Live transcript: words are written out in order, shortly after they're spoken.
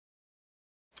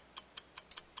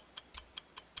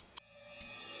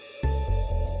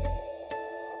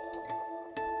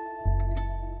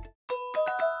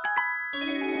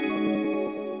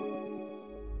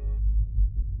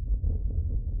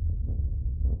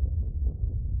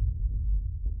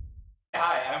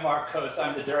Hi, I'm Marcos.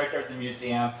 I'm the director of the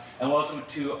museum, and welcome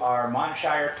to our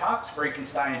Montshire Talks,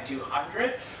 Frankenstein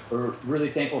 200. We're really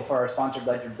thankful for our sponsor,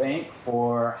 Ledger Bank,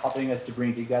 for helping us to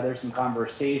bring together some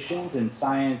conversations in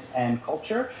science and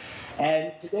culture.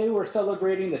 And today we're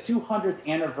celebrating the 200th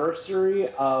anniversary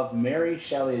of Mary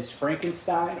Shelley's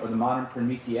Frankenstein, or the modern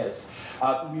Prometheus.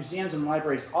 Museums and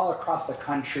libraries all across the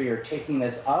country are taking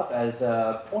this up as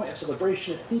a point of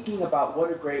celebration of thinking about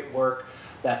what a great work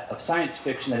of science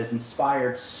fiction that has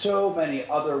inspired so many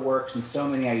other works and so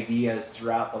many ideas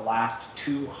throughout the last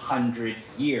 200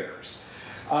 years.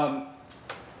 From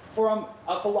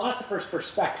a philosopher's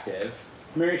perspective,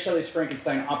 Mary Shelley's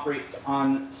Frankenstein operates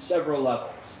on several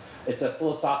levels. It's a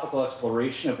philosophical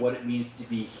exploration of what it means to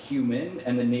be human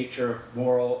and the nature of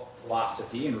moral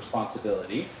philosophy and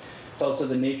responsibility. It's also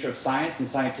the nature of science and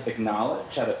scientific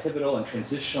knowledge at a pivotal and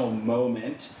transitional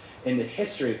moment in the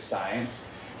history of science.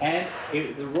 And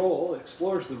it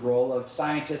explores the role of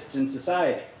scientists in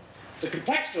society. So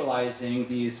contextualizing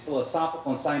these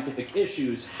philosophical and scientific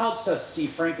issues helps us see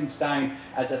Frankenstein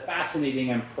as a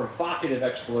fascinating and provocative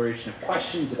exploration of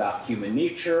questions about human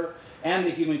nature and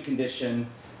the human condition,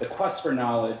 the quest for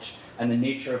knowledge, and the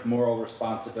nature of moral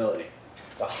responsibility.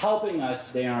 So helping us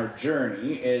today on our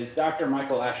journey is Dr.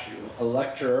 Michael Ashooh, a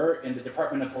lecturer in the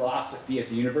Department of Philosophy at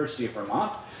the University of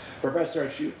Vermont. Professor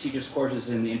Ashooh teaches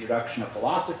courses in the introduction of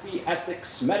philosophy,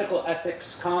 ethics, medical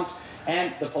ethics, Kant,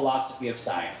 and the philosophy of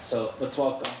science. So let's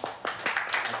welcome.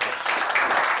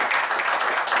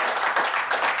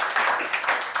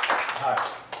 Hi.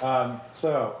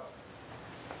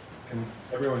 Can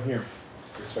everyone hear me?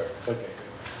 Sorry, it's okay.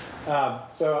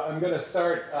 So I'm going to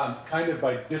start kind of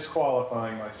by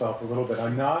disqualifying myself a little bit.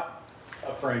 I'm not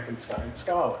a Frankenstein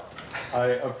scholar. I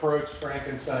approached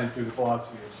Frankenstein through the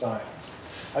philosophy of science.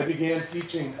 I began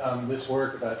teaching this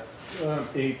work about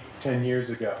 8-10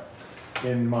 years ago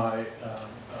in my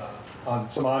on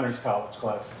some honors college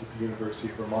classes at the University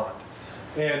of Vermont.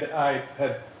 And I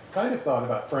had kind of thought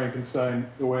about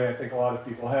Frankenstein the way I think a lot of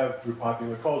people have through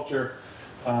popular culture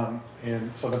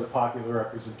and some of the popular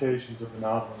representations of the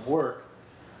novel and work.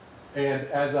 And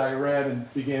as I read and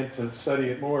began to study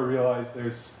it more, I realized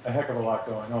there's a heck of a lot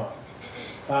going on.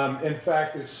 In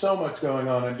fact, there's so much going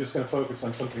on, I'm just going to focus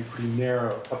on something pretty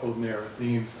narrow, a couple of narrow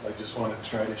themes that I just wanted to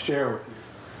try to share with you.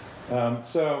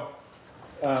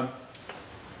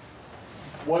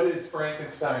 What is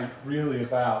Frankenstein really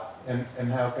about, and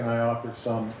how can I offer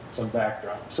some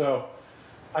backdrop? So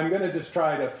I'm going to just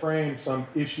try to frame some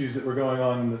issues that were going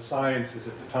on in the sciences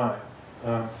at the time.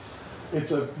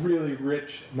 It's a really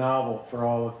rich novel for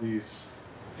all of these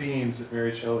themes that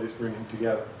Mary Shelley is bringing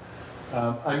together.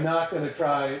 I'm not going to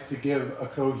try to give a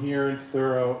coherent,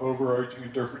 thorough, overarching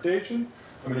interpretation.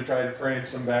 I'm going to try to frame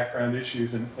some background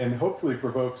issues and hopefully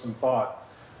provoke some thought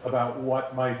about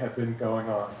what might have been going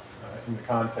on in the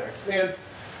context, and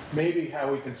maybe how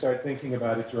we can start thinking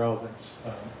about its relevance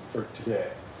for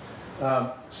today.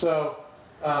 The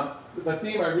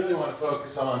theme I really want to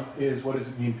focus on is what does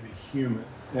it mean to be human?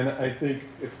 And I think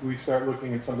if we start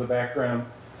looking at some of the background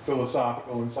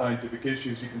philosophical and scientific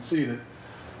issues, you can see that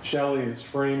Shelley is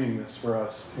framing this for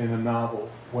us in a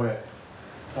novel way.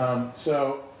 I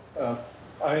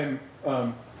am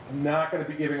not going to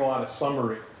be giving a lot of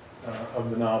summary of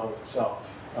the novel itself.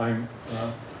 I'm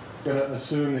going to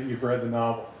assume that you've read the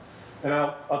novel. And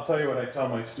I'll tell you what I tell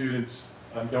my students,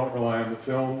 don't rely on the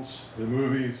films, the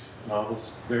movies. The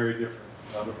novel's very different.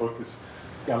 The book has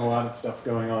got a lot of stuff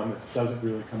going on that doesn't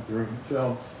really come through in the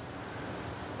films.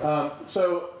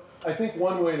 I think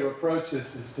one way to approach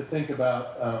this is to think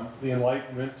about the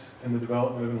Enlightenment and the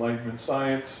development of Enlightenment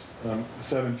science. The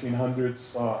 1700s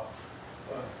saw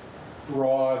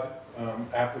broad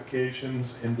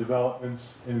applications and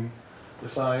developments in the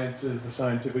sciences, the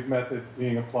scientific method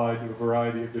being applied to a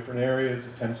variety of different areas,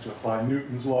 attempts to apply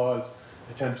Newton's laws,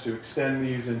 attempts to extend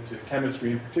these into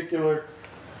chemistry in particular,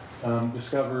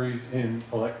 discoveries in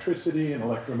electricity and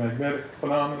electromagnetic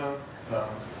phenomena.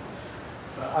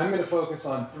 I'm going to focus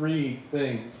on three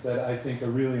things that I think are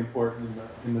really important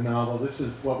in the novel. This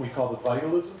is what we call the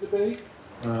vitalism debate,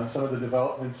 some of the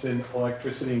developments in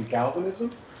electricity and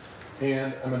galvanism,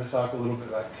 and I'm going to talk a little bit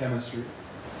about chemistry.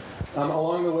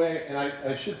 Along the way, and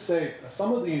I should say,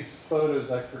 some of these photos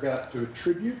I forgot to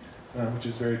attribute, which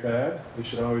is very bad. I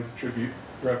should always attribute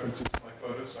references to my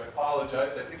photos, so I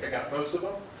apologize. I think I got most of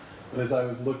them, but as I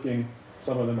was looking,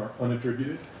 some of them are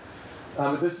unattributed.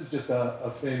 But this is just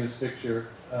a famous picture.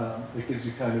 It gives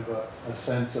you kind of a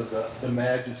sense of the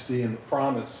majesty and the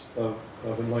promise of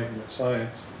Enlightenment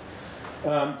science.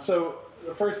 So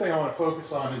the first thing I want to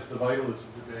focus on is the vitalism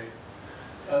debate.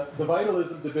 the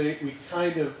vitalism debate we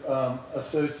kind of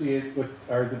associate with,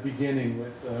 or the beginning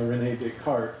with René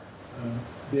Descartes.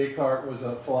 Descartes was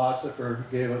a philosopher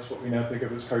who gave us what we now think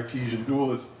of as Cartesian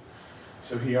dualism.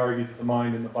 So he argued that the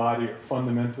mind and the body are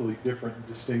fundamentally different and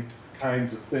distinct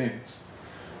kinds of things.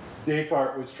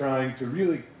 Descartes was trying to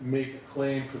really make a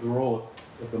claim for the role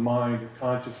of the mind and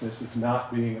consciousness as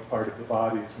not being a part of the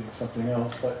body, as being something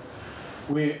else. But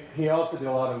he also did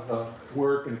a lot of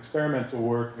work and experimental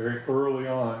work very early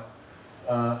on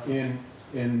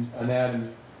in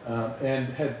anatomy and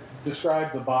had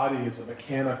described the body as a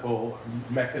mechanical,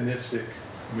 mechanistic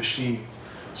machine.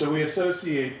 So we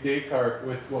associate Descartes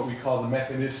with what we call the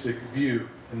mechanistic view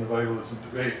in the vitalism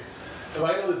debate. The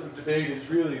vitalism debate is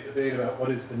really a debate about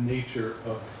what is the nature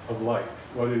of life.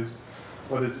 What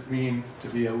does it mean to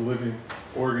be a living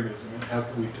organism, and how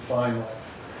can we define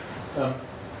life?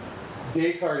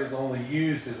 Descartes is only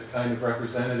used as a kind of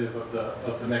representative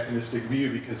of the mechanistic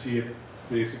view because he had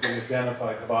basically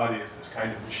identified the body as this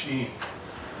kind of machine.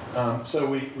 So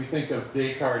we think of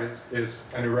Descartes as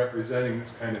kind of representing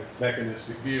this kind of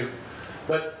mechanistic view.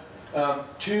 But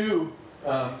two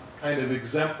kind of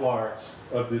exemplars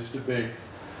of this debate.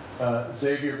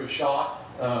 Xavier Bichat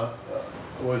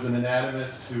was an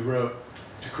anatomist who wrote,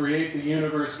 "To create the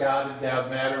universe, God endowed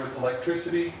matter with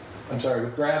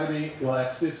with gravity,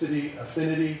 elasticity,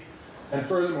 affinity, and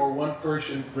furthermore, one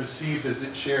person received as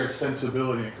its share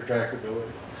sensibility and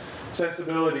contractibility."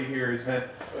 Sensibility here is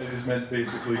meant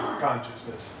basically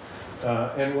consciousness.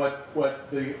 And what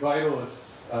the vitalists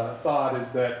thought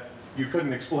is that you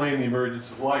couldn't explain the emergence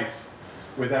of life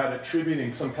without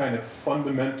attributing some kind of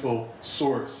fundamental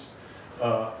source,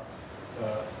 a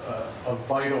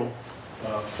vital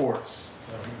force,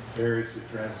 variously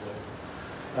translated.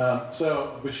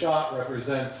 So Bichat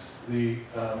represents the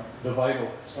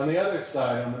vitalist. On the other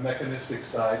side, on the mechanistic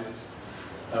side, is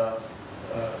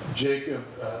Jacob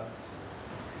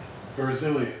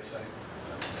Berzelius. I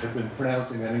have been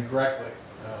pronouncing that incorrectly.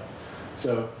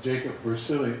 So Jacob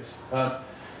Berzelius.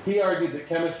 He argued that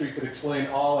chemistry could explain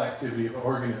all activity of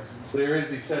organisms. There is,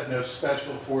 he said, no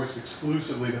special force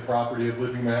exclusively the property of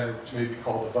living matter, which may be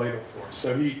called a vital force.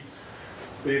 So he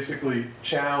basically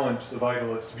challenged the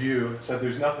vitalist view and said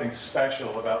there's nothing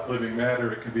special about living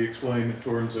matter. It can be explained in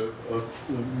terms of the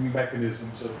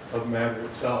mechanisms of matter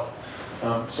itself.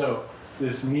 So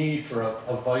this need for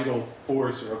a vital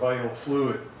force or a vital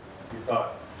fluid, he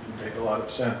thought, didn't make a lot of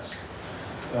sense.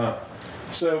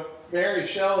 So Mary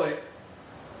Shelley,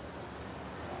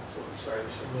 sorry,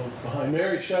 this is a little behind.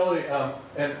 Mary Shelley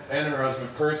and her husband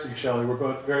Percy Shelley were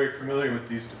both very familiar with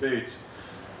these debates.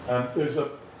 There's a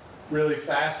really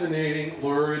fascinating,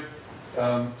 lurid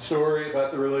story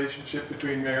about the relationship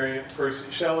between Mary and Percy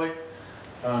Shelley.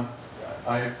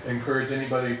 I encourage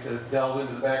anybody to delve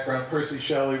into the background. Percy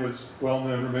Shelley was a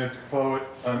well-known romantic poet.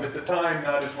 At the time,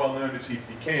 not as well-known as he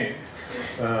became,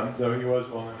 though he was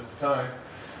well-known at the time.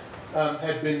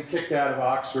 Had been kicked out of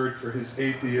Oxford for his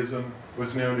atheism,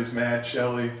 was known as Mad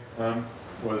Shelley,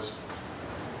 was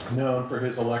known for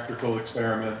his electrical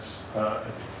experiments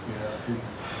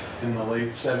in the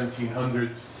late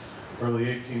 1700s, early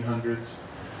 1800s.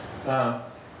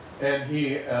 And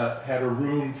he had a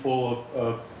room full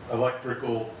of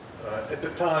electrical, at the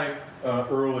time,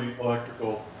 early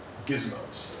electrical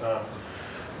gizmos.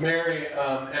 Mary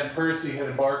and Percy had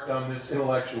embarked on this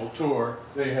intellectual tour.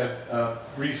 They had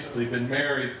recently been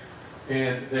married,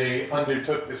 and they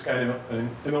undertook this kind of an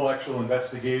intellectual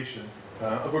investigation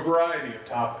of a variety of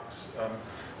topics,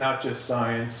 not just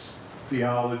science,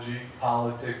 theology,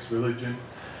 politics, religion.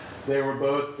 They were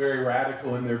both very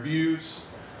radical in their views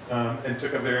and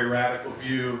took a very radical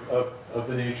view of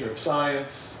the nature of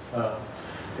science.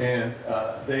 And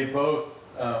they both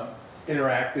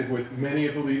interacted with many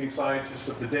of the leading scientists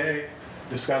of the day,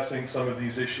 discussing some of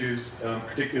these issues,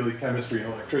 particularly chemistry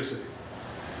and electricity.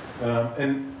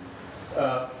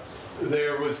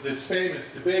 There was this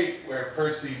famous debate where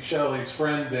Percy Shelley's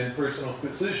friend and personal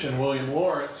physician, William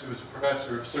Lawrence, who was a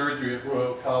professor of surgery at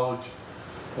Royal College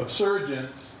of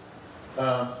Surgeons,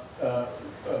 had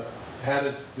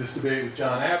this debate with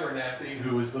John Abernathy,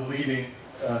 who was the leading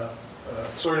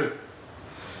sort of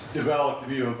developed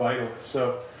view of vitalists.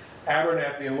 So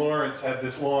Abernathy and Lawrence had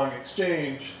this long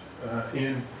exchange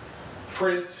in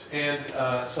print and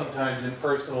sometimes in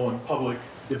personal and public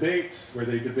debates where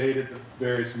they debated the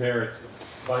various merits of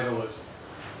vitalism.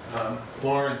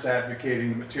 Lawrence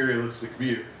advocating the materialistic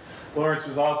view. Lawrence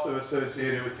was also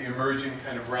associated with the emerging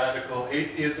kind of radical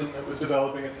atheism that was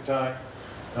developing at the time.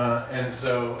 And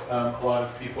so a lot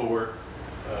of people were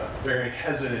very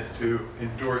hesitant to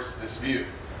endorse this view.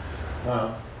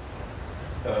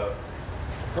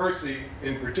 Percy,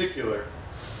 in particular,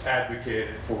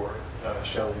 advocated for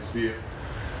Shelley's view.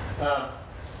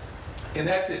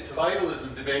 Connected to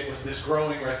vitalism debate was this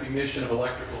growing recognition of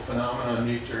electrical phenomena in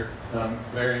nature,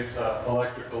 various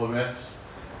electrical events.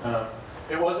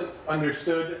 It wasn't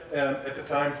understood at the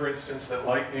time, for instance, that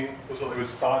lightning was, it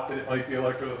was thought that it might be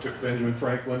electrical. It took Benjamin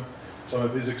Franklin some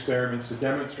of his experiments to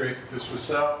demonstrate that this was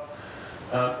so.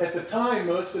 At the time,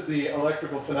 most of the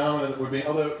electrical phenomena that were being,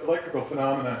 although electrical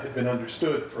phenomena had been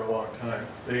understood for a long time,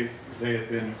 they had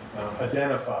been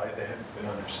identified, they hadn't been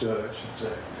understood, I should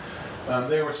say.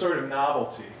 They were sort of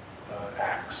novelty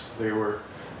acts. They were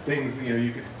things,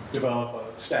 you could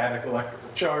develop static electrical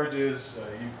charges,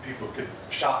 people could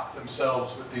shock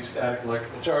themselves with these static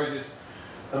electrical charges.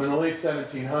 In the late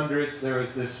 1700s, there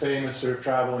was this famous sort of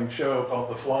traveling show called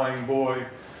The Flying Boy,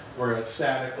 where a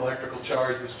static electrical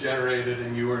charge was generated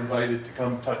and you were invited to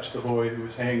come touch the boy who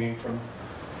was hanging from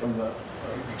the,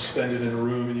 spend it in a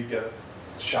room and you get a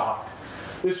shock.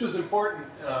 This was important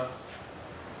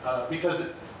because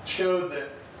it showed that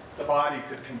the body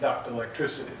could conduct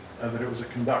electricity, that it was a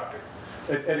conductor.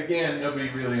 And again, nobody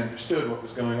really understood what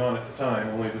was going on at the time,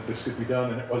 only that this could be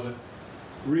done, and it wasn't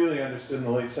really understood in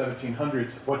the late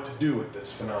 1700s what to do with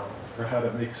this phenomenon, or how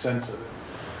to make sense of it.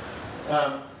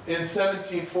 In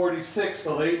 1746,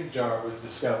 the Leyden jar was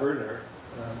discovered,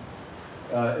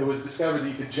 it was discovered that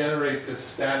you could generate this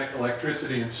static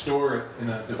electricity and store it in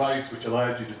a device which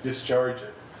allowed you to discharge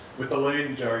it. With the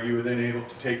Leyden jar, you were then able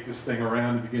to take this thing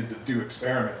around and begin to do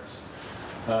experiments.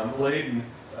 The Leyden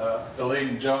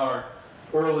jar,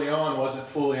 early on, wasn't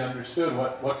fully understood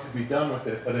what could be done with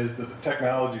it, but as the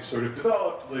technology sort of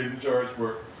developed, Leyden jars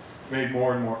were made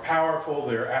more and more powerful,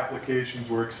 their applications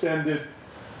were extended,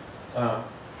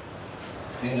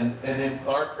 and in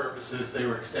our purposes, they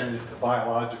were extended to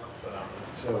biological phenomena.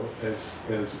 So as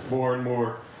more and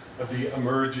more of the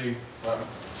emerging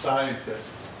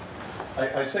scientists,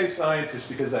 I say scientists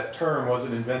because that term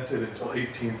wasn't invented until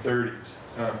 1830s.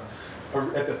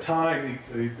 At the time,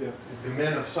 the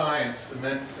men of science, the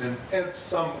men and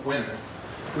some women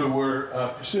who were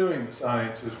pursuing the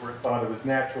sciences were thought of as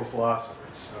natural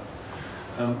philosophers.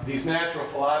 So, these natural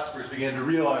philosophers began to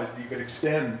realize that you could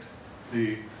extend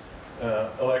the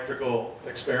electrical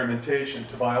experimentation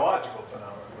to biological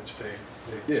phenomena, which they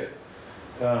did.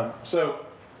 Our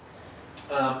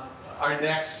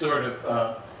next sort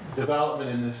of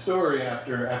development in this story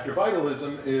after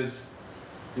vitalism is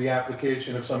the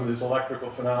application of some of this electrical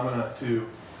phenomena to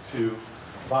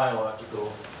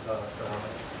biological phenomena.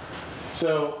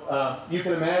 So you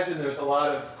can imagine there's a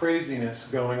lot of craziness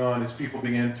going on as people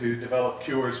begin to develop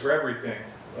cures for everything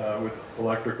with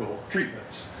electrical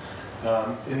treatments.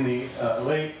 In the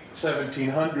late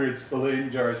 1700s, the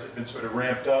Leyden jars had been sort of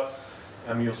ramped up.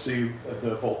 You'll see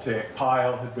the voltaic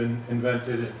pile had been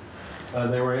invented.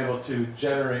 They were able to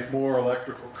generate more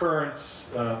electrical currents.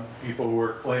 People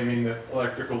were claiming that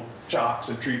electrical shocks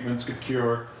and treatments could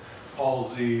cure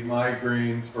palsy,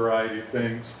 migraines, variety of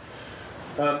things.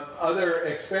 Other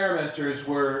experimenters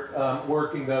were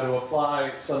working, though, to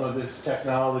apply some of this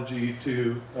technology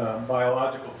to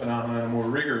biological phenomena in a more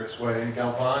rigorous way. And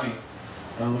Galvani,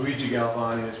 Luigi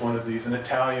Galvani is one of these, an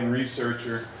Italian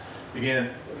researcher,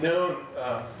 known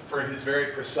for his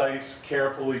very precise,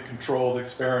 carefully controlled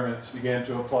experiments, began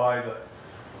to apply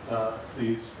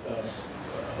these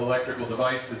electrical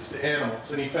devices to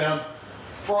animals. And he found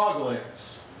frog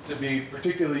legs to be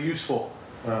particularly useful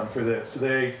for this.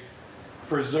 They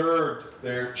preserved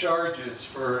their charges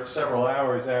for several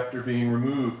hours after being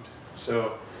removed.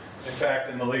 So, in fact,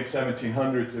 in the late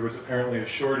 1700s, there was apparently a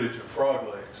shortage of frog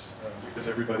legs because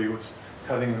everybody was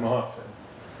cutting them off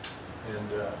and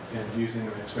using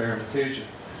them in experimentation,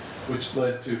 which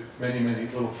led to many, many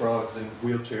little frogs in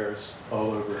wheelchairs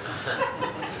all over.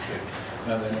 Just kidding.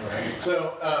 No, they never happened.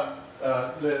 So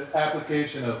the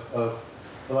application of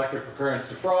electrical currents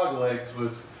to frog legs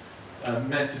was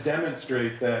meant to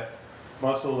demonstrate that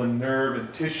muscle and nerve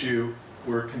and tissue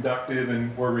were conductive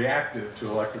and were reactive to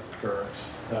electrical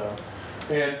currents.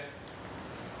 And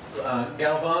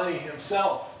Galvani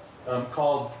himself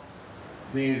called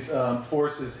these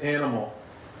forces animal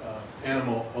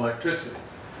electricity.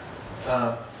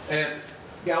 And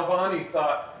Galvani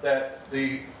thought that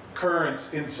the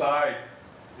currents inside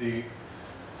the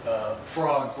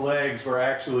frog's legs were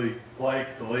actually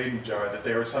like the Leyden jar, that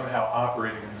they were somehow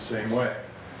operating in the same way.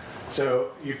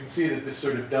 So you can see that this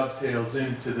sort of dovetails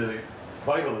into the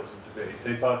vitalism debate.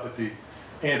 They thought that the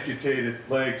amputated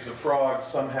legs of frogs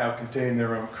somehow contained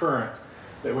their own current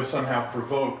that was somehow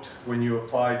provoked when you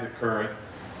applied the current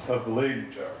of the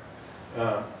Leyden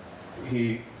jar.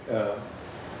 He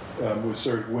was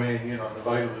sort of weighing in on the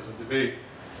vitalism debate.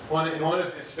 in one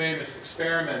of his famous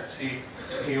experiments,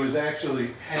 he was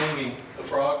actually hanging the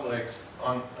frog legs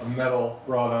on a metal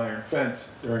wrought iron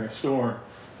fence during a storm,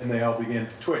 and they all began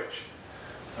to twitch,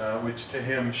 which to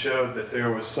him showed that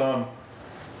there was some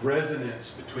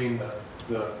resonance between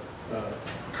the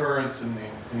currents in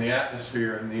the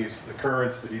atmosphere and the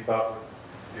currents that he thought would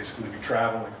basically be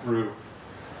traveling through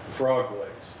the frog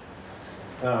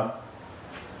legs.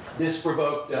 This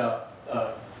provoked a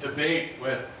debate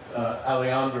with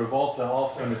Alejandro Volta,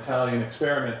 also an Italian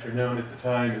experimenter known at the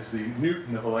time as the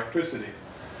Newton of electricity.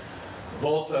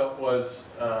 Volta was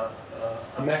a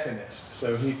mechanist,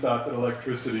 so he thought that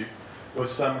electricity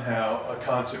was somehow a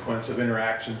consequence of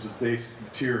interactions of basic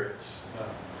materials.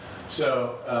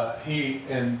 So he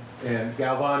and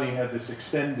Galvani had this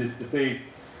extended debate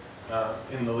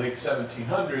in the late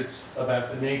 1700s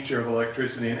about the nature of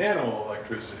electricity and animal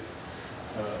electricity.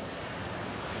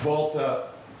 Volta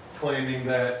claiming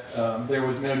that there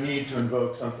was no need to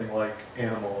invoke something like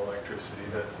animal electricity,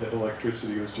 that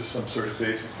electricity was just some sort of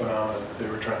basic phenomenon that they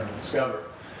were trying to discover.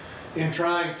 In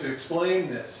trying to explain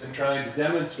this and trying to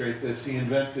demonstrate this, he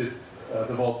invented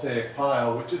the voltaic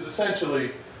pile, which is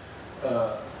essentially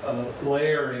a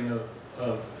layering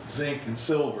of zinc and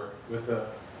silver with an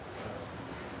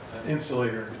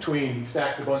insulator in between. He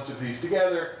stacked a bunch of these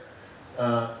together,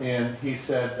 and he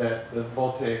said that the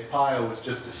voltaic pile was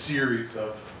just a series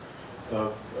of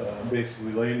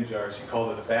basically Leyden jars. He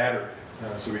called it a battery.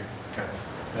 So we kind of,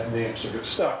 that name sort of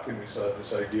stuck, and we saw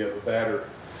this idea of a battery.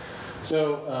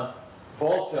 So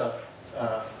Volta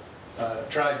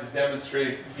tried to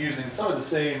demonstrate using some of the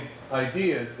same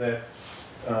ideas that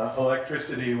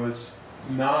electricity was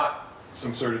not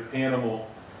some sort of animal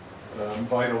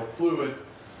vital fluid,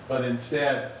 but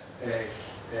instead a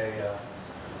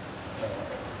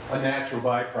natural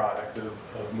byproduct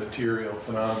of material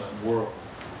phenomena in the world.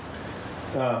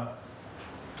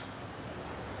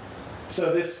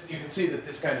 So this, you can see that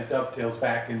this kind of dovetails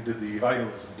back into the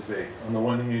vitalism debate. On the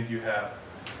one hand, you have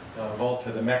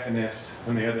Volta, the mechanist.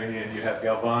 On the other hand, you have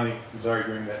Galvani, who's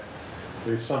arguing that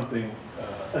there's something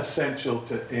essential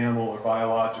to animal or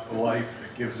biological life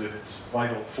that gives it its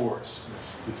vital force,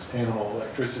 this animal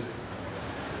electricity.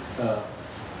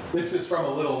 This is from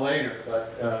a little later,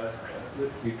 but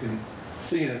you can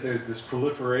see that there's this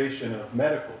proliferation of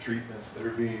medical treatments that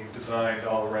are being designed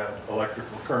all around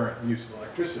electrical current and use of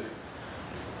electricity.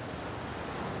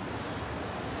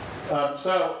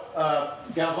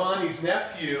 Galvani's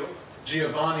nephew,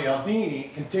 Giovanni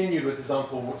Aldini, continued with his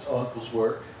uncle's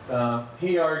work.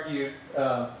 He argued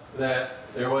that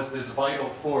there was this vital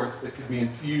force that could be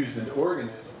infused into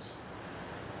organisms.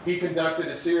 He conducted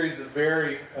a series of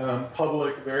very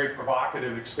public, very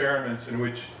provocative experiments in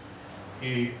which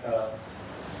he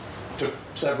took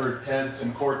severed heads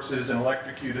and corpses and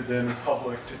electrocuted them in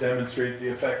public to demonstrate the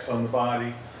effects on the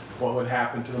body, what would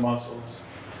happen to the muscles.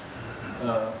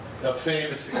 A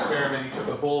famous experiment, he took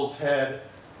a bull's head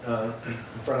in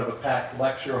front of a packed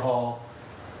lecture hall,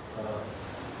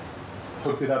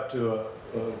 hooked it up to a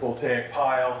voltaic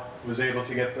pile, was able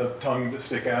to get the tongue to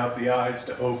stick out, the eyes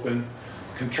to open,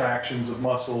 contractions of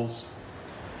muscles.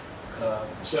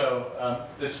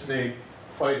 This made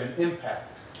quite an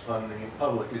impact on the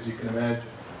public, as you can imagine.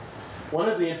 One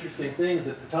of the interesting things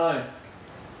at the time,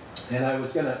 and I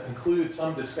was going to include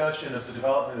some discussion of the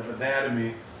development of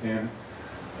anatomy, and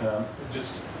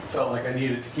just felt like I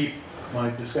needed to keep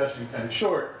my discussion kind of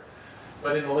short,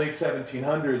 but in the late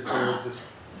 1700s there was this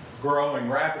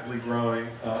rapidly growing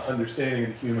understanding of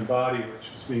the human body,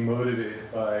 which was being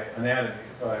motivated by anatomy,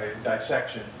 by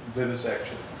dissection,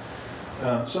 vivisection.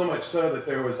 So much so that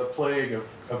there was a plague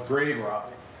of grave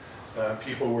robbing.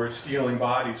 People were stealing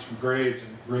bodies from graves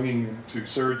and bringing them to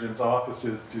surgeons'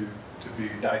 offices to be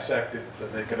dissected so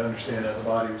they could understand how the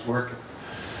body was working.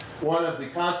 One of the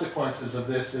consequences of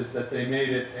this is that they made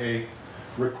it a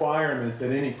requirement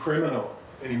that any criminal,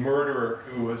 any murderer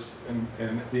who was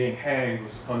being hanged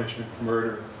was the punishment for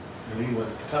murder in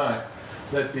England at the time,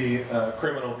 that the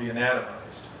criminal be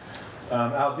anatomized.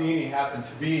 Aldini happened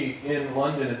to be in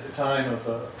London at the time of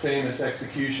the famous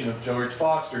execution of George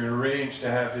Foster and arranged to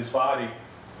have his body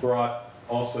brought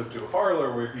also to a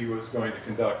parlor where he was going to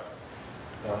conduct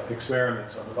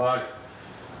experiments on the body.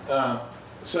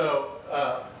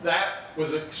 That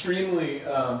was an extremely,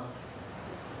 I'd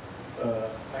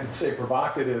say,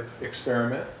 provocative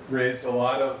experiment. Raised a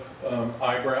lot of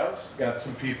eyebrows. Got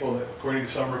some people, according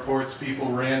to some reports,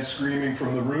 people ran screaming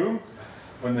from the room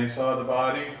when they saw the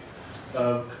body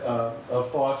of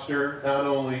Foster not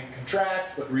only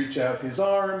contract, but reach out his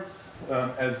arm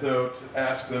as though to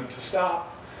ask them to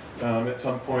stop. At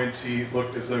some points he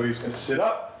looked as though he was going to sit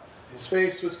up. His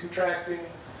face was contracting.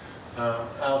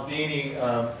 Aldini,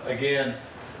 again,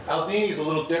 Aldini's a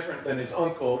little different than his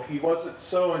uncle. He wasn't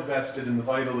so invested in the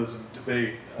vitalism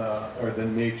debate or the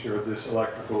nature of this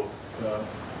vital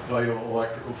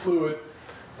electrical fluid.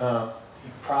 He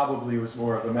probably was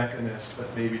more of a mechanist, but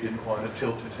maybe didn't want to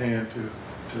tilt his hand to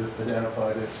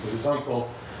identify this with his uncle.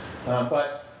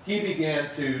 But he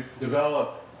began to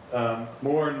develop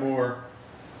more and more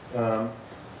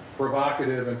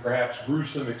provocative and perhaps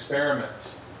gruesome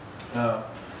experiments.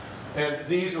 And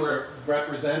these were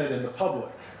represented in the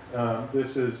public.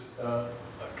 This is a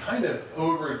kind of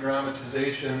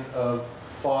over-dramatization of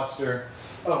Foster.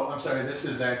 Oh, I'm sorry, this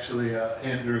is actually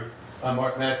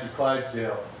Matthew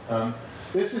Clydesdale.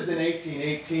 This is in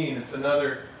 1818. It's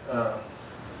another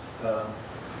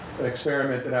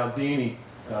experiment that Aldini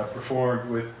performed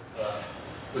with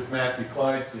Matthew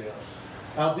Clydesdale.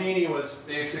 Aldini was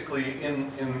basically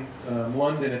in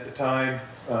London at the time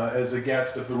as a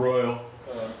guest of the Royal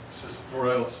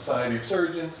Society of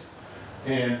Surgeons,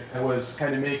 and was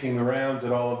kind of making the rounds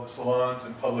at all of the salons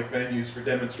and public venues for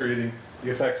demonstrating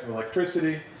the effects of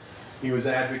electricity. He was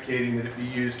advocating that it be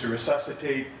used to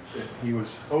resuscitate, that he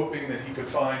was hoping that he could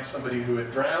find somebody who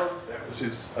had drowned. That was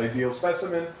his ideal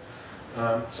specimen.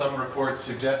 Some reports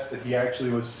suggest that he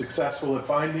actually was successful at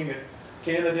finding a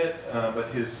candidate, but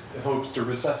his hopes to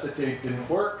resuscitate didn't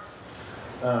work.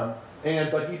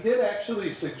 But he did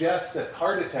actually suggest that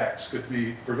heart attacks could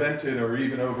be prevented or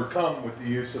even overcome with the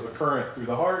use of a current through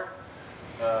the heart.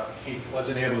 He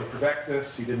wasn't able to perfect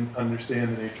this. He didn't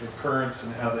understand the nature of currents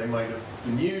and how they might have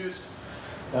been used.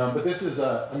 But this is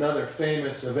another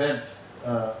famous event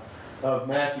of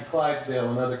Matthew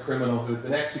Clydesdale, another criminal who had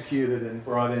been executed and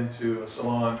brought into a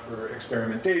salon for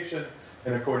experimentation,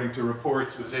 and according to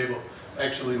reports was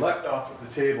actually leapt off of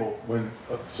the table when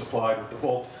supplied with the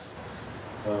volt.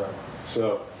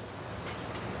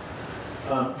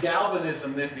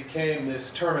 Galvanism then became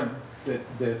this term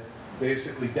that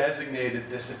basically designated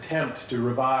this attempt to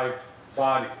revive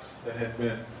bodies that had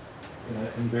been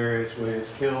in various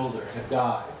ways killed or had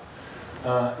died.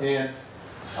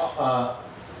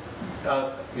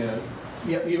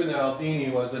 Even though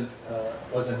Aldini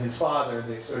wasn't his father,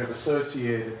 they sort of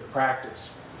associated the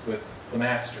practice with the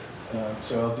master.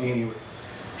 So Aldini would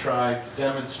try to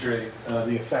demonstrate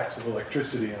the effects of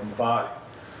electricity on the body.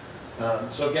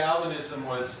 So galvanism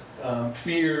was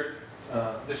feared.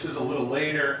 This is a little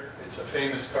later. It's a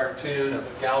famous cartoon of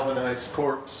a galvanized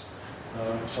corpse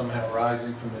somehow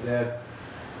rising from the dead.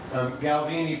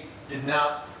 Aldini did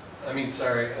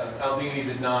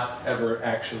not ever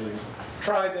actually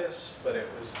try this, but it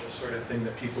was the sort of thing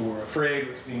that people were afraid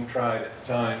was being tried at the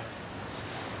time.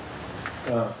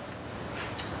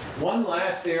 One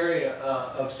last area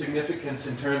of significance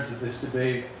in terms of this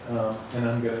debate, and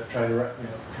I'm going to try to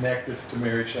connect this to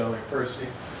Mary Shelley and Percy,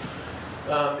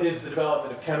 is the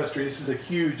development of chemistry. This is a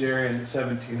huge area in the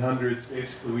 1700s.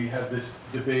 Basically, we have this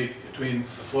debate between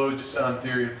the phlogiston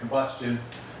theory of combustion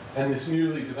and this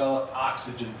newly developed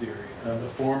oxygen theory. The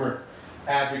former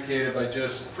advocated by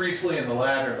Joseph Priestley and the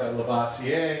latter by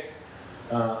Lavoisier.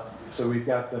 So we've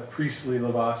got the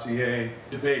Priestley-Lavoisier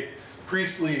debate.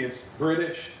 Priestley is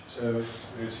British, so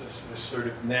there's this sort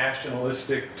of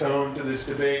nationalistic tone to this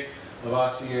debate.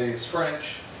 Lavoisier is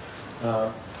French.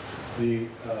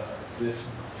 There's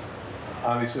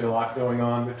obviously a lot going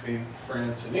on between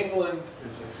France and England.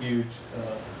 There's a huge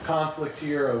conflict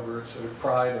here over sort of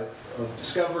pride of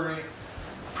discovery.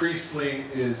 Priestley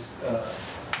is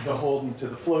beholden to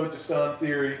the phlogiston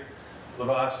theory.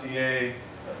 Lavoisier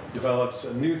develops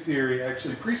a new theory.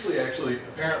 Priestley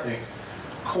apparently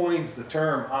coins the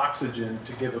term oxygen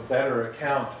to give a better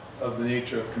account of the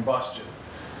nature of combustion.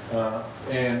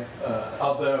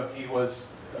 Although he was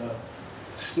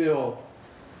still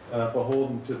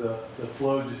beholden to the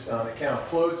phlogiston account.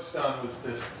 Phlogiston was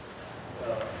this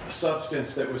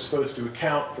substance that was supposed to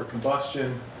account for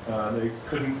combustion. They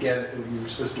couldn't get it. You were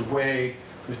supposed to weigh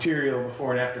material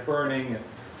before and after burning, and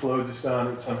phlogiston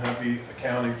would somehow be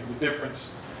accounting for the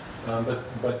difference. But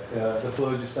the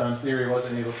phlogiston theory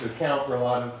wasn't able to account for a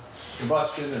lot of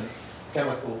combustion and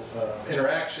chemical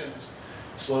interactions.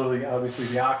 Slowly, obviously,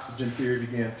 the oxygen theory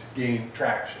began to gain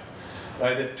traction.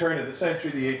 By the turn of the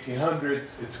century, the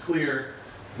 1800s, it's clear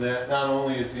that not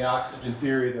only is the oxygen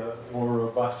theory the more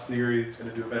robust theory, it's going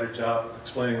to do a better job of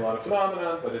explaining a lot of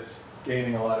phenomena, but it's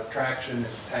gaining a lot of traction in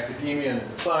academia and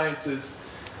in the sciences.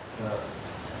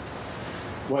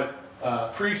 What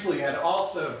Priestley had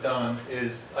also done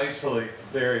is isolate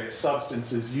various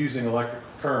substances using electrical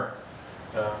current.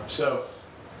 So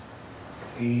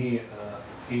he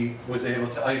was able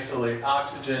to isolate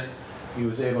oxygen. He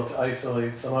was able to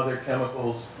isolate some other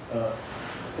chemicals.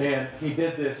 And he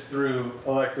did this through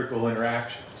electrical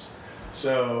interactions.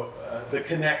 So the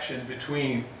connection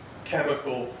between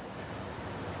chemical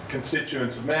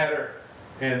constituents of matter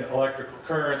and electrical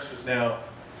currents was now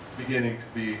beginning to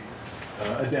be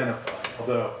identified,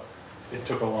 although it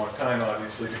took a long time,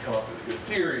 obviously, to come up with a good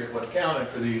theory of what accounted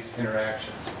for these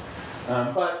interactions.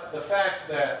 But the fact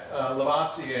that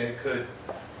Lavoisier could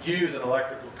use an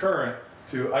electrical current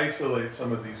to isolate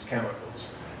some of these chemicals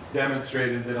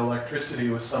demonstrated that electricity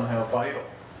was somehow vital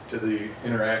to the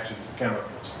interactions of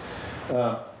chemicals.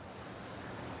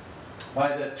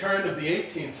 By the turn of the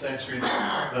 18th century,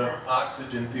 the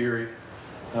oxygen theory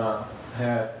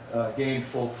had gained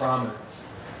full prominence.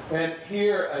 And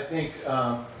here, I think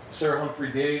Sir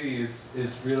Humphrey Davy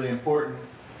is really important.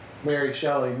 Mary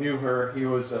Shelley knew her. He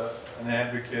was an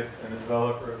advocate and a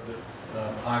developer of the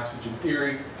oxygen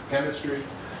theory, chemistry.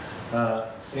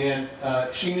 And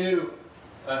he knew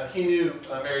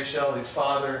Mary Shelley's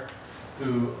father,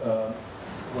 who,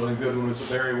 William Goodwin, was a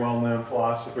very well-known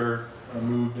philosopher,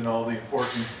 moved in all the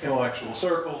important intellectual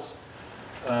circles.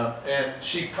 And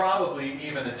she probably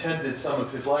even attended some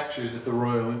of his lectures at the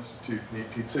Royal Institute in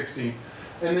 1816.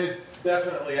 And there's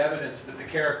definitely evidence that the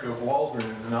character of Waldron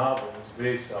in the novel is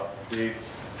based off of Davy.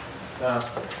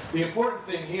 The important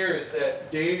thing here is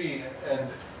that Davy, and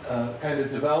kind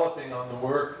of developing on the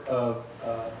work of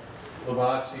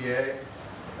Lavoisier,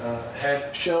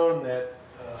 had shown that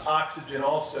oxygen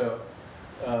also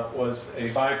was a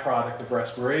byproduct of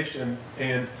respiration,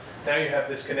 and now you have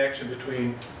this connection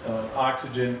between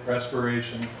oxygen,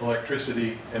 respiration,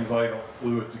 electricity, and vital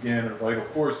fluids again, or vital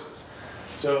forces.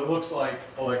 So it looks like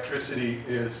electricity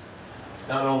is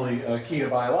not only key to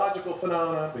biological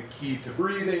phenomena, but key to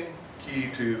breathing, key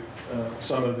to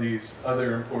some of these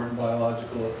other important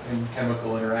biological and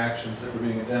chemical interactions that were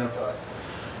being identified.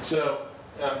 So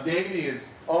Davy is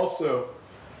also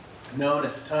known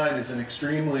at the time as an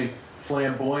extremely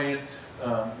flamboyant,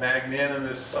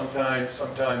 magnanimous, sometimes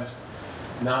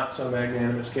not so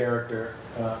magnanimous character,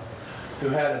 who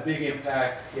had a big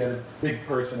impact. He had a big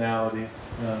personality.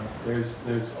 There's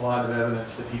a lot of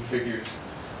evidence that he figures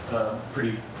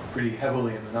pretty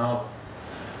heavily in the novel.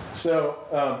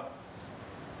 So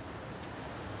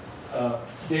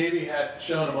Davy had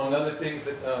shown, among other things,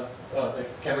 that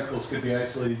chemicals could be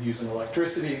isolated using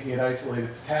electricity. He had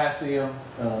isolated potassium,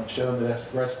 shown that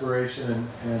respiration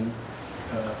and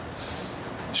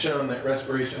shown that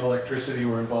respiration and electricity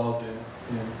were involved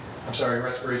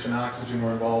respiration and oxygen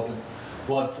were involved in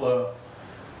blood flow.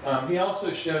 He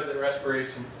also showed that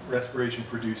respiration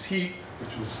produced heat,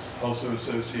 which was also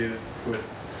associated with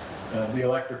the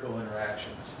electrical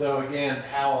interactions. Though again,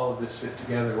 how all of this fit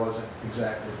together wasn't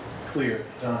exactly clear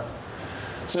at the time.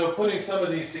 So putting some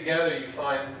of these together, you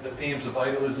find the themes of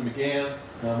vitalism again.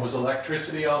 Was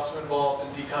electricity also involved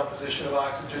in decomposition of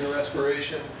oxygen and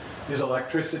respiration? Is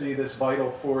electricity this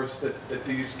vital force that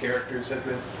these characters have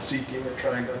been seeking or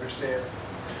trying to understand?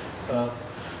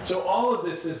 So all of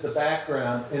this is the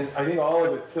background, and I think all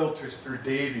of it filters through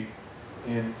Davy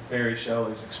in Mary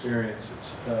Shelley's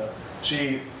experiences.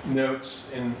 She notes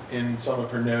in some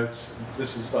of her notes,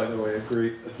 this is, by the way, a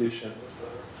great edition of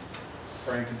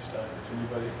Frankenstein, if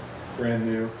anybody brand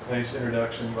new. Nice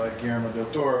introduction by Guillermo del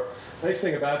Toro. Nice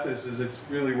thing about this is it's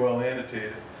really well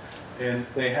annotated. And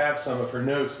they have some of her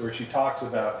notes where she talks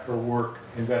about her work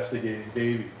investigating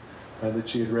Davy, that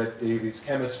she had read Davy's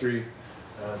chemistry,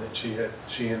 that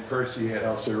she and Percy had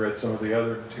also read some of the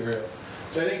other material.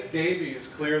 So I think Davy is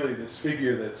clearly this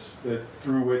figure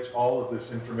through which all of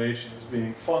this information is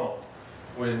being funneled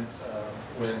when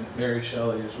Mary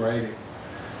Shelley is writing.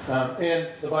 And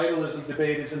the vitalism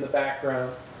debate is in the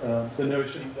background. The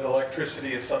notion that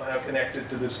electricity is somehow connected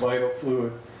to this vital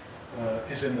fluid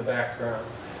is in the background.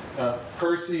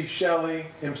 Percy Shelley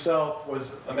himself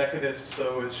was a mechanist,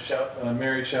 so is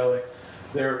Mary Shelley.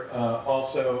 They're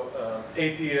also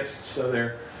atheists, so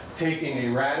they're taking a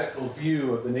radical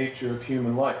view of the nature of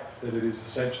human life, that it is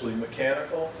essentially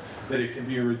mechanical, that it can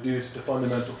be reduced to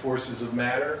fundamental forces of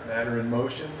matter in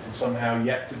motion, and somehow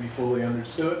yet to be fully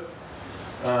understood.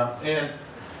 And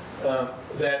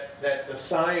that the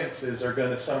sciences are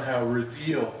going to somehow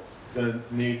reveal the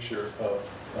nature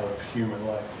of human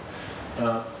life.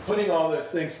 Putting all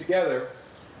those things together,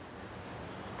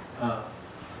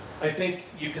 I think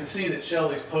you can see that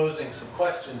Shelley's posing some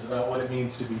questions about what it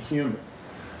means to be human.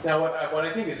 Now, what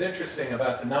I think is interesting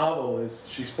about the novel is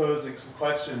she's posing some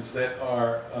questions that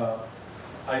are,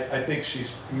 I think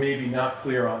she's maybe not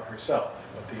clear on herself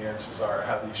what the answers are,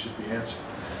 how these should be answered.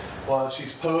 While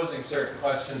she's posing certain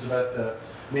questions about the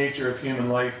nature of human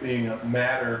life being a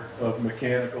matter of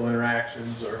mechanical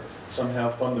interactions or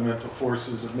somehow fundamental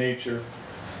forces of nature,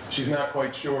 she's not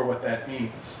quite sure what that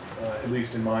means, at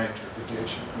least in my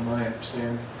interpretation, in my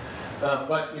understanding.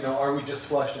 But, you know, are we just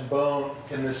flesh and bone?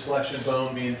 Can this flesh and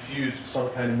bone be infused with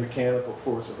some kind of mechanical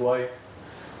force of life?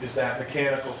 Is that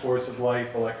mechanical force of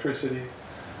life electricity?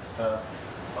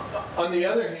 On the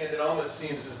other hand, it almost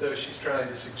seems as though she's trying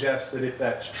to suggest that if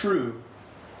that's true,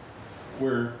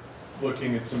 we're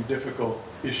looking at some difficult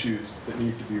issues that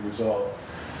need to be resolved.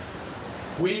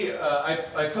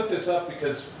 I put this up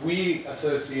because we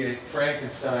associate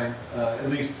Frankenstein, at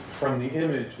least from the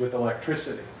image, with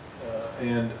electricity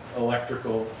and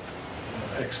electrical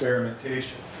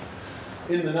experimentation.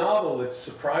 In the novel, it's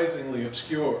surprisingly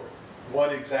obscure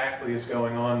what exactly is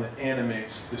going on that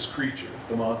animates this creature,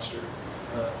 the monster.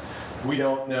 We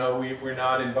don't know, we're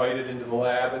not invited into the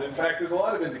lab, and in fact there's a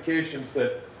lot of indications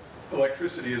that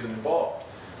electricity isn't involved.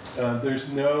 There's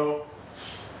no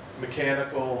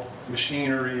mechanical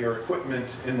machinery or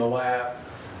equipment in the lab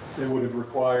that would have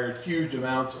required huge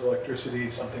amounts of electricity,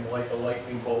 something like a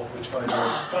lightning bolt, which by the way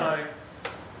at the time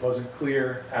wasn't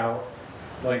clear how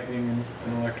lightning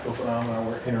and electrical phenomena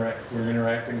were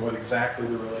interacting, what exactly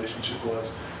the relationship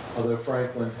was. Although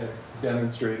Franklin had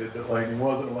demonstrated that lightning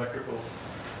was an electrical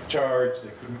charge,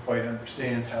 they couldn't quite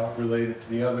understand how it related to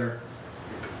the other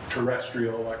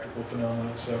terrestrial electrical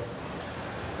phenomena. So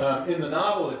in the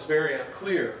novel, it's very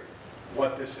unclear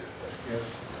what this is. You know,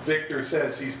 Victor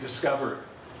says he's discovered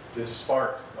this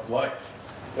spark of life,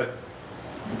 but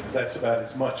that's about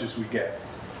as much as we get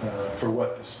for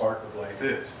what the spark of life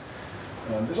is.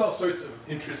 There's all sorts of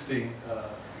interesting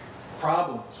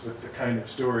problems with the kind of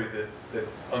story that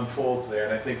unfolds there,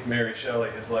 and I think Mary Shelley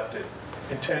has left it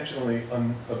intentionally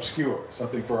obscure,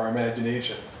 something for our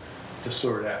imagination to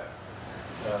sort out.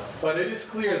 But it is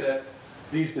clear that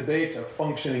these debates are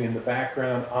functioning in the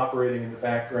background, operating in the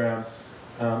background,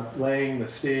 laying the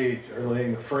stage, or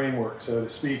laying the framework, so to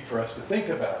speak, for us to think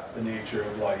about the nature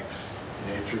of life,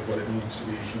 the nature of what it means to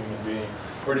be a human being,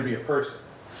 or to be a person.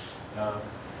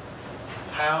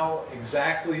 How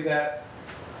exactly that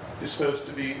is supposed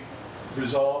to be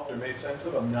resolved or made sense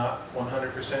of, I'm not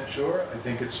 100% sure. I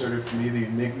think it's sort of, for me, the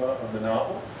enigma of the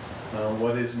novel.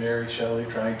 What is Mary Shelley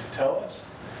trying to tell us?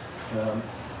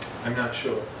 I'm not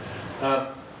sure.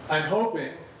 I'm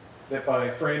hoping that by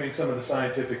framing some of the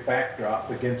scientific backdrop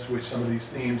against which some of these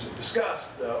themes are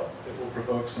discussed, though, it will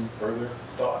provoke some further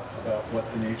thought about what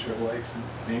the nature of life and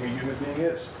being a human being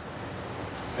is.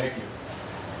 Thank you.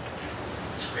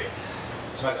 That's great.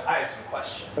 So I have some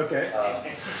questions. Okay.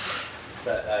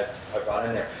 That I brought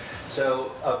in there.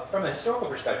 So from a historical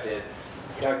perspective,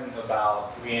 you're talking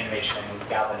about reanimation,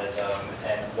 galvanism,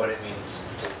 and what it means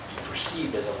to be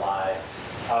perceived as alive.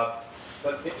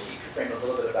 But maybe you could frame a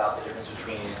little bit about the difference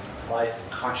between life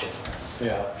and consciousness.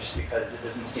 Yeah. Just because it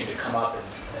doesn't seem to come up, and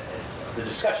the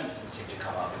discussion doesn't seem to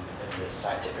come up in this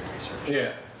scientific research.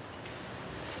 Yeah.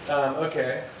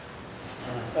 Okay.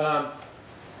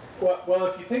 Well,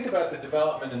 if you think about the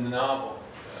development in the novel,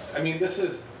 I mean, this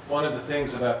is one of the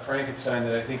things about Frankenstein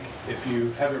that I think, if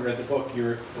you haven't read the book,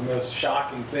 the most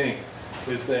shocking thing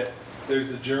is that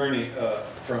there's a journey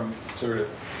from sort of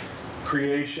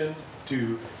creation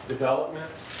to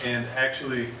development, and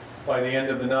actually, by the end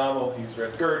of the novel, he's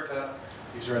read Goethe,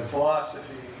 he's read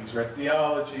philosophy, he's read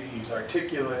theology, he's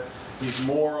articulate, he's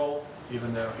moral,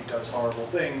 even though he does horrible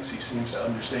things, he seems to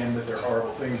understand that they're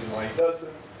horrible things and why he does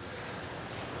them.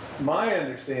 My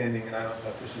understanding, and I don't know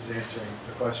if this is answering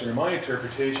the question, or my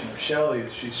interpretation of Shelley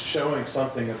is she's showing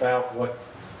something about what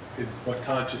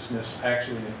consciousness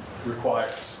actually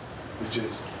requires, which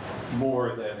is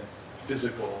more than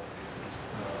physical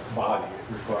body.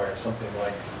 It requires something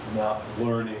like not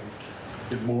learning,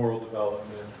 moral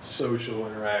development, social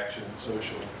interaction,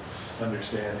 social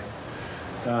understanding.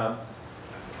 The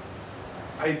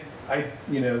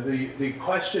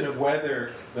question of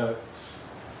whether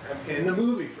in the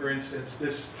movie, for instance,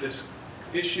 this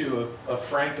issue of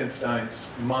Frankenstein's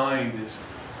mind is,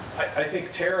 I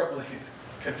think, terribly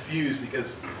confused,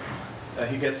 because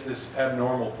he gets this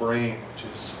abnormal brain which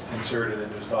is inserted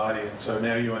into his body, and so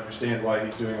now you understand why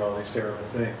he's doing all these terrible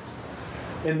things.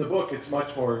 In the book, it's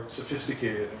much more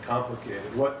sophisticated and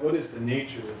complicated. What is the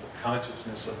nature of the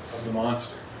consciousness of the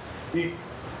monster? He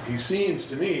seems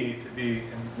to me to be,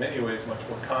 in many ways, much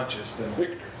more conscious than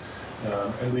Victor.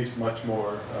 At least much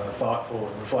more thoughtful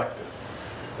and reflective.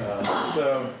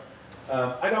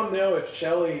 I don't know if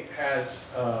Shelley has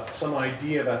some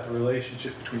idea about the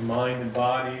relationship between mind and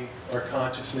body, or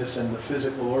consciousness and the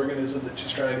physical organism that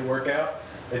she's trying to work out.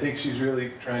 I think she's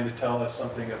really trying to tell us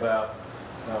something about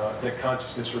that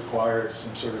consciousness requires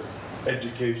some sort of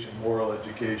education, moral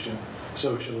education,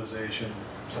 socialization,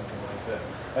 something like that.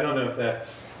 I don't know if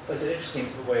that's It's an interesting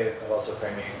way of also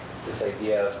framing this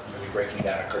idea of maybe breaking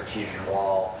down a Cartesian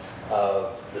wall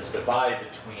of this divide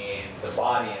between the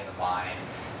body and the mind,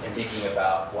 and thinking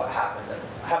about what happened.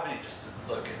 How many, just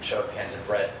to look and show if hands have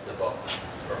read the book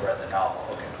or read the novel?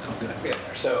 Okay, I'm going to be in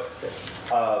there. So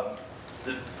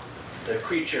the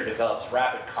creature develops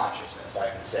rapid consciousness,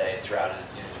 I would say, throughout his,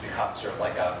 to become sort of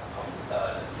like a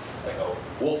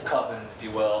wolf cub, if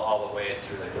you will, all the way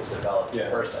through like this developed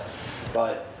person.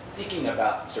 But thinking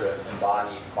about sort of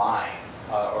embodied mind,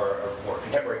 or more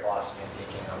contemporary philosophy and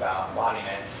thinking about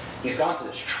embodiment, he's gone through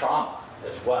this trauma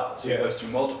as well. So he goes through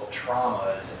multiple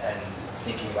traumas and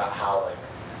thinking about how like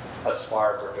a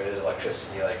spark or if it is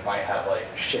electricity like might have like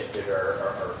shifted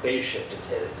or phase shifted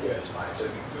his mind. So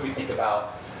when we think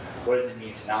about what does it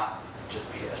mean to not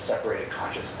just be a separated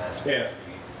consciousness, but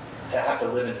to have to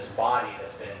live in this body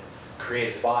that's been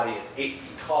created. The body is 8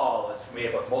 feet tall, it's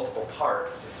made up of multiple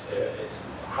parts.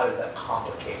 How does that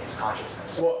complicate his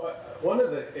consciousness? Well, one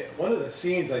of the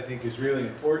scenes I think is really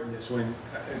important is when,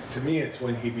 to me, it's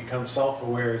when he becomes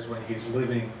self-aware, is when he's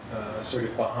living sort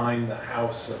of behind the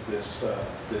house of this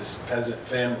peasant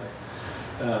family,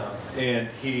 and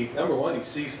he, number one, he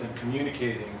sees them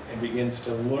communicating and begins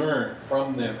to learn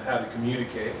from them how to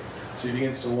communicate. So he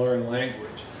begins to learn language,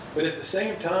 but at the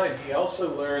same time, he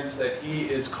also learns that he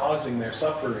is causing their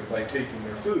suffering by taking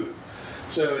their food.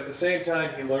 So at the same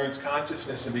time, he learns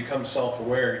consciousness and becomes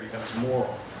self-aware. He becomes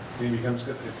moral. He becomes,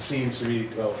 it seems to me, he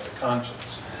develops a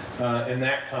conscience. And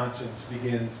that conscience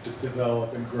begins to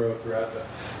develop and grow throughout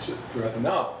the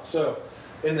novel. So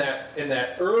in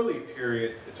that early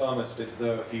period, it's almost as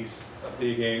though he's a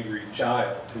big angry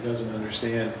child who doesn't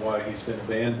understand why he's been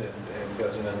abandoned and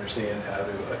doesn't understand how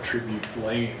to attribute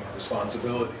blame or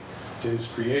responsibility to his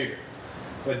creator.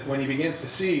 But when he begins to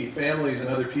see families and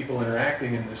other people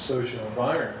interacting in this social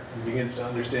environment, he begins to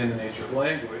understand the nature of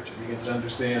language, he begins to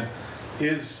understand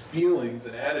his feelings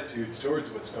and attitudes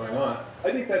towards what's going on. I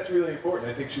think that's really important.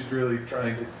 I think she's really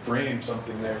trying to frame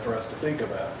something there for us to think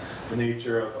about. The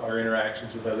nature of our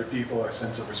interactions with other people, our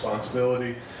sense of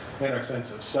responsibility, and our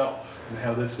sense of self, and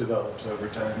how this develops over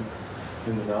time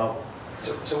in the novel.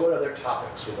 So what other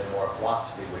topics within moral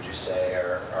philosophy would you say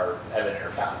are evident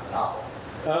or found in the novel?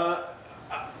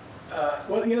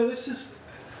 Well, this is,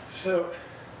 so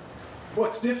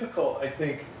what's difficult, I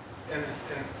think, and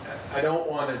I don't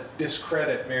want to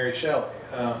discredit Mary Shelley.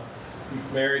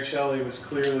 Mary Shelley was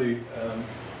clearly,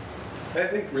 I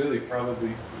think really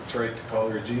probably it's right to call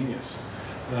her a genius.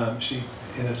 She,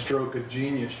 in a stroke of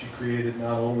genius, she created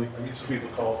not only, some people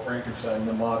call Frankenstein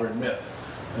the modern myth.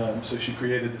 So she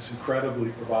created this incredibly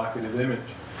provocative image.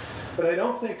 But I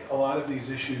don't think a lot of these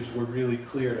issues were really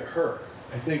clear to her.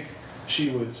 I think she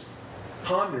was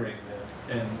pondering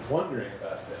them and wondering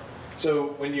about them. So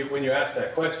when you ask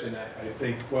that question, I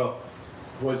think, well,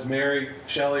 was Mary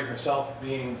Shelley herself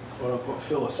being, quote unquote,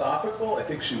 philosophical? I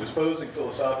think she was posing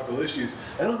philosophical issues.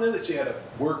 I don't know that she had a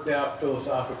worked out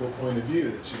philosophical point of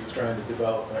view that she was trying to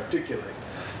develop and articulate.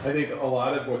 I think a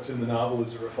lot of what's in the novel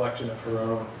is a reflection of her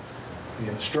own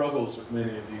struggles with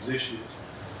many of these issues.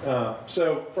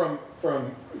 So from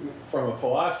a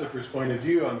philosopher's point of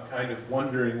view, I'm kind of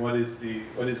wondering what is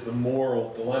the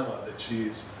moral dilemma that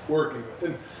she's working with.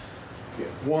 And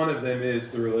one of them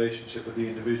is the relationship of the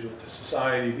individual to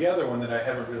society. The other one that I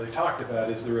haven't really talked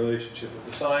about is the relationship of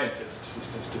the scientist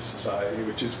to society,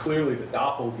 which is clearly the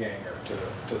doppelganger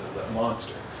to the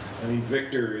monster. I mean,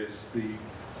 Victor is the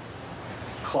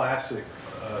classic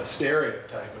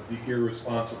stereotype of the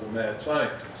irresponsible mad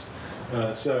scientist.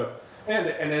 And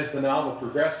as the novel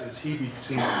progresses, he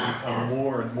seems to become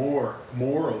more and more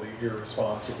morally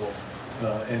irresponsible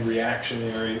and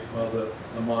reactionary, while the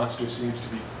monster seems to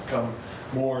become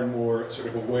more and more sort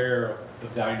of aware of the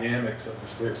dynamics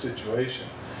of their situation.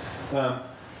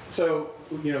 So,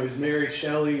 is Mary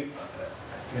Shelley,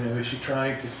 is she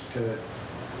trying to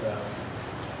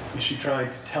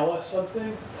tell us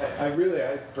something? I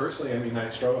personally, I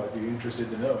struggle. I'd be interested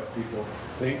to know if people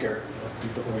think, or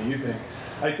what you think.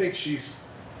 I think she's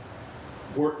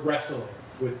wrestling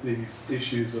with these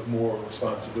issues of moral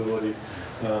responsibility,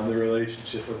 the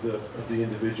relationship of the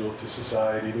individual to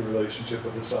society, the relationship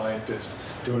of the scientist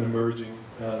to an emerging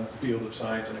field of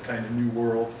science and a kind of new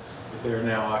world that they're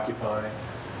now occupying.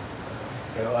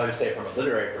 I would say from a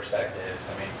literary perspective,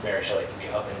 Mary Shelley can be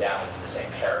up and down within the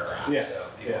same paragraph. Yes. So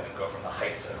people can go from the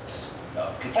heights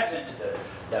of contentment to the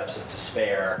depths of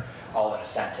despair, all in a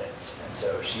sentence. And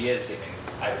so she is giving,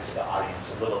 I would say, the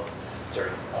audience a little sort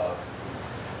of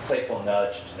playful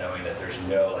nudge into knowing that there's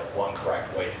no one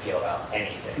correct way to feel about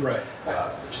anything. Right.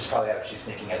 Which is probably how she's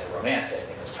thinking as a romantic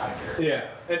in this time period.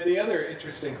 Yeah. And the other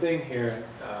interesting thing here,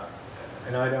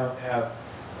 and I don't have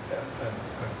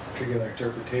a particular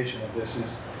interpretation of this,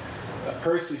 is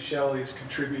Percy Shelley's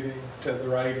contributing to the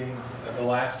writing. The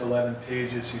last 11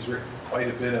 pages he's written quite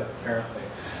a bit of, apparently.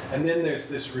 And then there's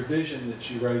this revision that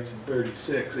she writes in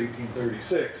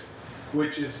 1836,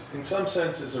 which is, in some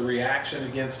senses, a reaction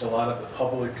against a lot of the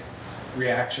public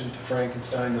reaction to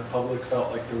Frankenstein. The public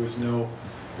felt like there was no,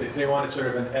 they wanted sort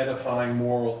of an edifying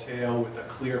moral tale with a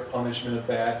clear punishment of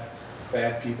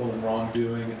bad people and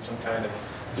wrongdoing and some kind of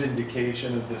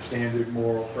vindication of the standard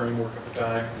moral framework of the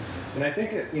time. And I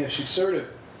think she sort of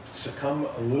succumbed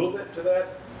a little bit to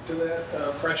that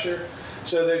pressure.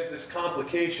 So there's this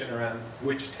complication around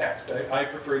which text. I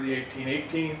prefer the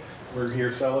 1818. We're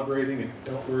here celebrating, and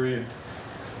don't worry, in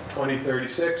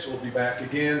 2036 we'll be back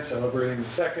again celebrating the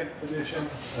second edition.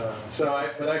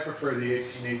 But I prefer the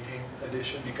 1818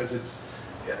 edition because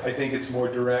I think it's more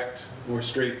direct, more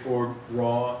straightforward,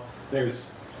 raw.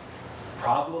 There's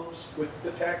problems with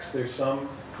the text. There's some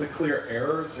clear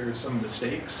errors. There's some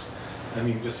mistakes. I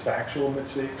mean, just factual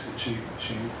mistakes that she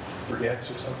forgets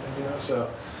or something, So,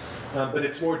 but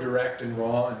it's more direct and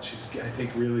raw, and she's, I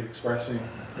think, really expressing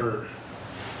her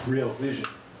real vision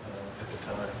at the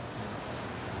time.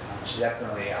 She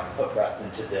definitely put breath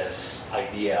into this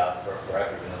idea for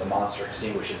everyone. The monster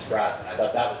extinguishes breath, and I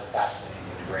thought that was a fascinating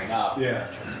thing to bring up. Yeah.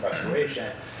 In terms of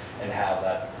restoration, and how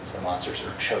that is the monster's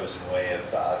sort of chosen way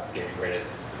of getting rid of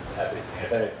everything. I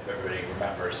bet everybody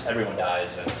remembers, everyone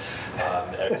dies, and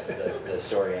the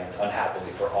story ends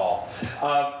unhappily for all.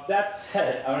 That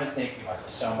said, I want to thank you, Michael,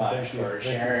 so much for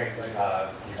sharing your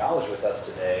knowledge with us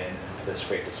today and this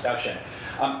great discussion.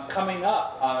 Coming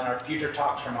up in our future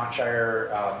talks from Montshire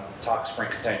Talks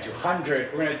Frankenstein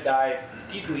 200, we're going to dive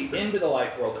deeply into the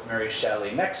life world of Mary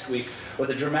Shelley next week with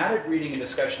a dramatic reading and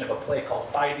discussion of a play called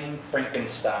Fighting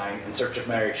Frankenstein in Search of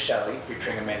Mary Shelley,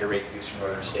 featuring Amanda Rayfuse from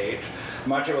Northern Stage.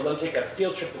 Montshire will then take a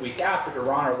field trip the week after to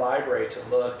Ronner Library to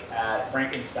look at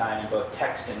Frankenstein in both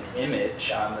text and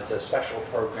image. It's a special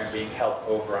program being held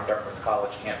over on Dartmouth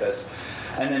College campus.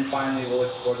 And then finally, we'll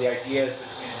explore the ideas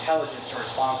between intelligence and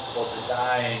responsible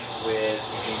design with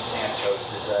Eugene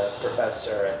Santos, who's a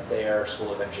professor at Thayer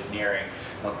School of Engineering.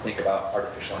 We'll think about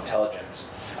artificial intelligence.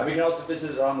 You can also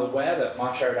visit us on the web at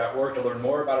montshire.org to learn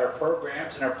more about our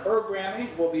programs. And our programming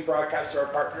will be broadcast through our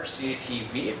partner,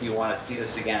 CATV, if you want to see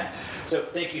this again. So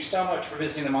thank you so much for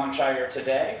visiting the Montshire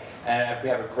today, and we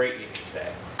have a great evening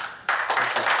today.